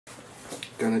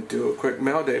gonna do a quick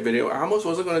mail day video. I almost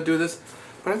wasn't gonna do this,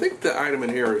 but I think the item in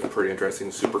here is pretty interesting,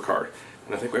 SUPERCARD.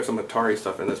 And I think we have some Atari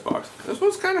stuff in this box. This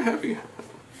one's kind of heavy.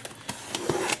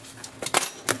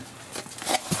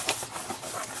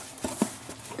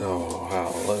 Oh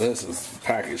wow, this is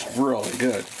packaged really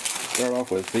good. Start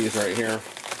off with these right here.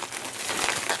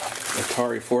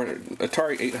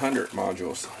 Atari 800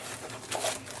 modules.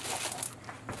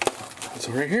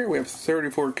 So right here we have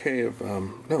 34K of,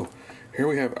 no, here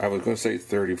we have, I was going to say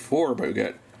 34, but we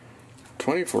got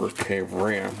 24K of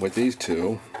RAM with these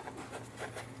two.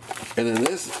 And then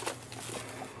this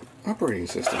operating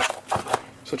system.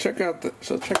 So check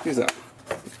these out.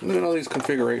 Look at all these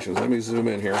configurations. Let me zoom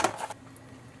in here.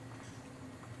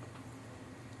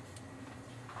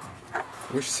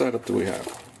 Which setup do we have?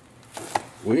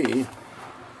 We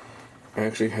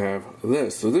actually have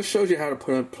this. So this shows you how to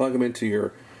plug them into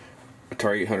your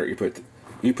Atari 800.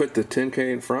 You put the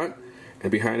 10K in front, and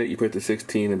behind it you put the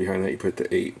 16, and behind that you put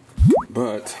the 8.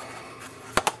 But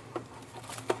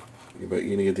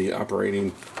you need the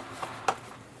operating.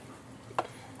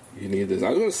 You need this. I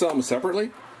was going to sell them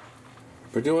separately,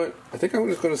 but you know what? I think I'm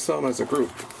just going to sell them as a group.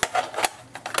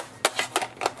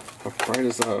 I'll probably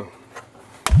just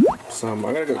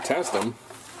I gotta go test them.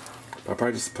 I'll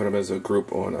probably just put them as a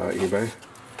group on eBay.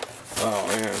 Oh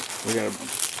man, we got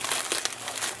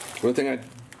one thing I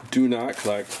do not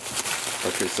collect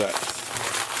are cassettes.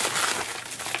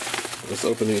 Let's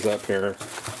open these up here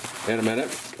in a minute.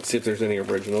 See if there's any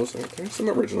originals. There's some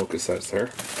original cassettes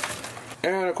there,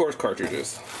 and of course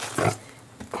cartridges.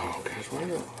 Oh gosh, why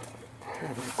not? I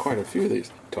have quite a few of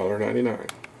these. $1.99.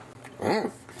 I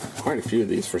have quite a few of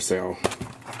these for sale,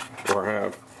 or I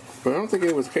have. But I don't think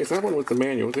it was the case. That one with the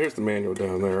manual. There's the manual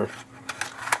down there.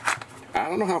 I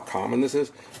don't know how common this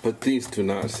is, but these do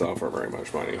not sell for very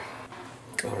much money.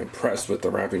 I'm impressed with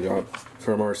the wrapping job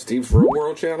from our Steve's Real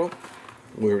World channel.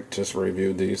 We just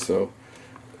reviewed these, so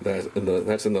that's in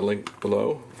the link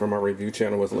below from our review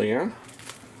channel with Leanne.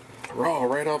 Raw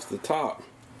right off the top.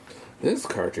 This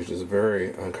cartridge is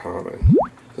very uncommon.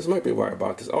 This might be why I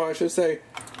bought this. Oh, I should say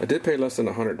I did pay less than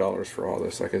 $100 for all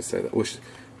this. I can say that.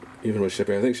 Even with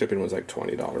shipping, I think shipping was like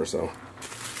 $20, so.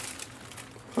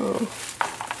 Oh,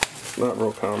 not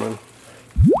real common.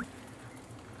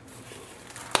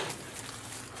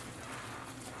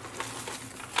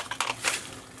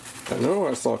 I know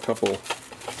I saw a couple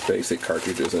basic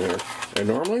cartridges in here, and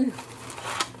normally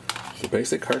the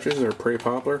basic cartridges are pretty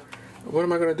popular. What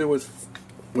am I going to do with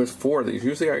 4 of these?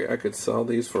 Usually I could sell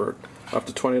these for up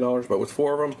to $20, but with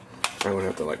 4 of them, I'm going to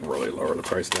have to like really lower the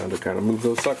price down to kind of move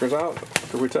those suckers out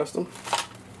after we test them.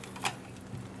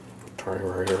 Try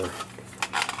right here.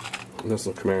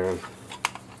 Missile command.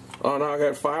 Oh no, I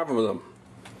got 5 of them.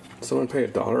 Someone pay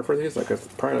 $1 for these?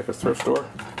 Probably like a thrift store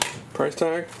price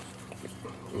tag.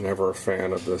 I'm never a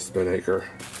fan of this Spinacre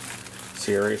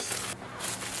series.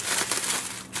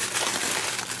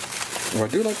 Well, I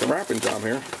do like the wrapping job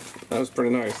here. That was pretty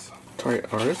nice.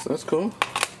 Target artist, that's cool.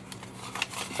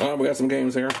 Oh, we got some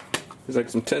games here. There's like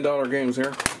some $10 games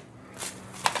here.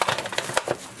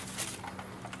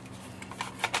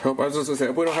 Hope I was just gonna say,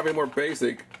 if we don't have any more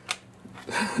basic,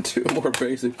 two more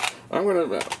basic, I'm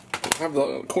gonna have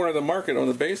the corner of the market on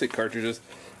the basic cartridges.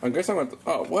 I guess I'm gonna.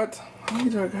 Oh, what? How many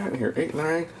do I got in here? 8, 9.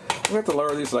 I'm gonna have to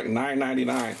lower these to like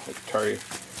 $9.99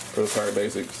 for the Atari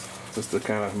Basics, just to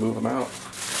kind of move them out.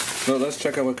 So let's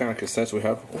check out what kind of cassettes we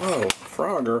have. Whoa,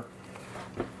 Frogger.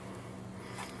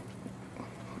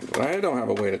 I don't have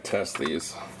a way to test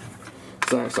these.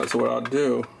 So what I'll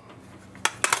do,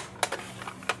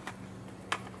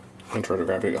 I'm trying to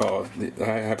grab it. Oh, I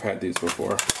have had these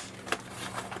before.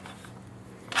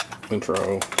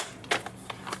 Intro.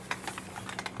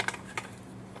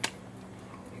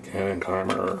 Cannon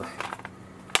timer.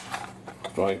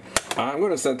 Fine. I'm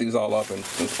going to set these all up, and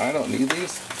since I don't need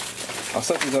these, I'll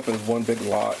set these up in one big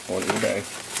lot on eBay.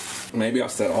 Maybe I'll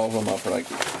set all of them up for like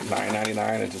 $9.99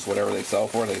 and just whatever they sell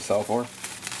for, they sell for.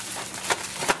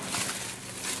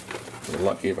 I'm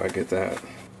lucky if I get that.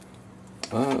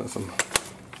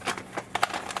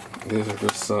 These are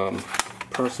just some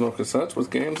personal cassettes with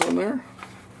games on there.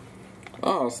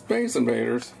 Oh, Space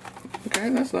Invaders. Okay,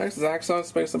 that's nice. Zaxxon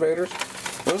Space Invaders.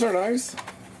 Those are nice.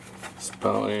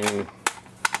 Spelling.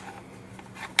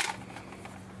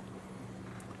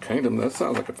 Kingdom, that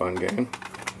sounds like a fun game.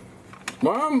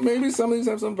 Well, maybe some of these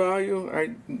have some value.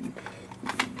 I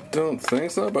don't think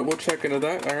so, but we'll check into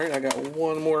that. Alright, I got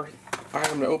one more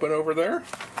item to open over there.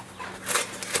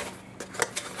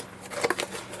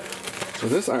 So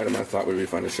this item I thought would be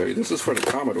fun to show you. This is for the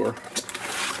Commodore.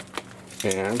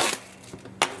 And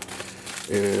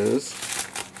it is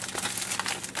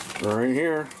right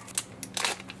here.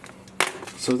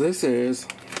 So this is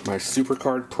my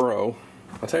SUPERCARD Pro.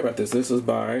 I'll tell you about this. This is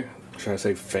by, should I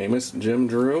say, famous Jim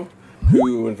Drew,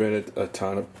 who invented a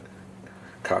ton of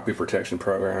copy protection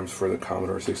programs for the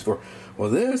Commodore 64.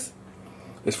 Well, this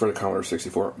is for the Commodore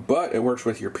 64, but it works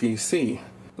with your PC.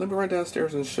 Let me run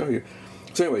downstairs and show you.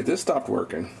 So anyway, this stopped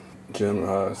working. Jim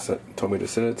told me to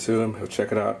send it to him. He'll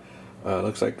check it out.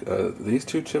 Looks like these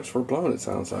two chips were blown, it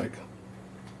sounds like.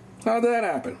 How did that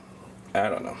happen? I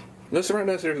don't know. Let's run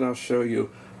downstairs and I'll show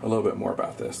you a little bit more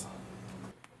about this.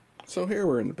 So here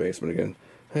we're in the basement again.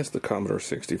 That's the Commodore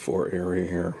 64 area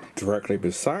here. Directly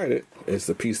beside it is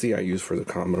the PC I use for the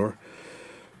Commodore.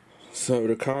 So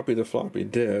to copy the floppy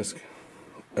disk,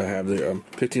 I have the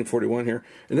 1541 here,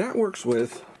 and that works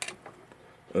with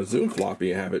a Zoom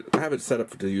floppy. I have it set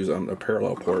up to use a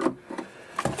parallel port.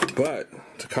 But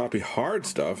to copy hard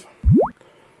stuff,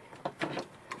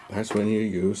 that's when you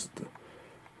use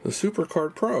the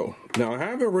SUPERCARD Pro. Now I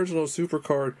have an original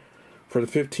SUPERCARD for the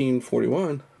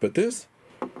 1541, but this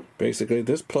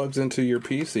plugs into your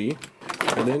PC,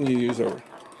 and then you use a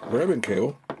ribbon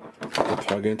cable to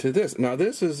plug into this. Now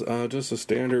this is just a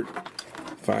standard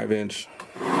 5-inch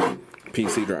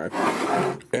PC drive,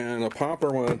 and a popper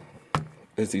one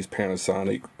is these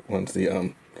Panasonic ones,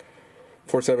 the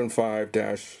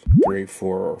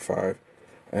 475-3405,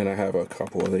 and I have a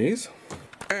couple of these.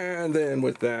 And then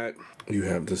with that, you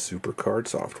have the SUPERCARD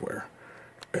software,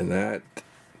 and that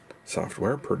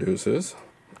software produces,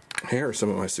 here are some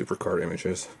of my SUPERCARD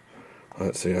images.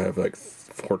 Let's see, I have like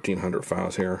 1,400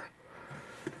 files here.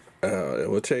 It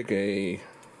will take a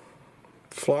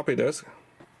floppy disk,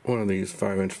 one of these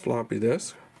 5-inch floppy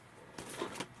disks,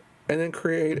 and then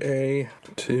create a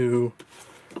 2+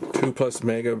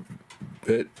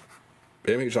 megabit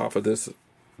image off of this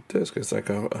disk. It's like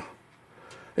a...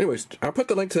 Anyways, I'll put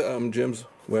the link to Jim's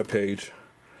webpage.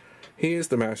 He is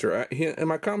the master. In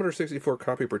my Commodore 64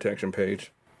 copy protection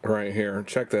page, right here,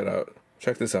 check that out.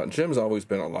 Check this out. Jim's always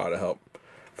been a lot of help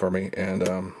for me,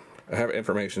 and I have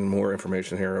more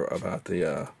information here about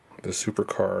the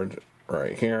SUPERCARD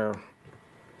right here,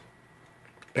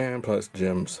 and plus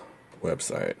Jim's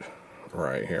website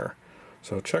right here.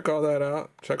 So check all that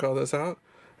out. Check all this out,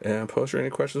 and post any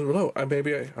questions below. I'll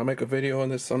make a video on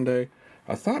this someday.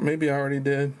 I thought maybe I already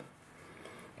did.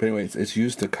 But anyways, it's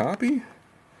used to copy,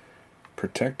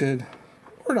 protected,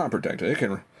 or not protected.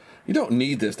 You don't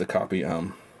need this to copy.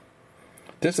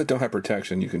 Discs that don't have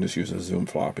protection, you can just use a Zoom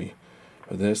floppy.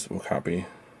 But this will copy.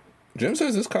 Jim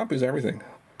says this copies everything.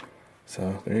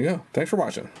 So there you go. Thanks for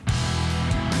watching.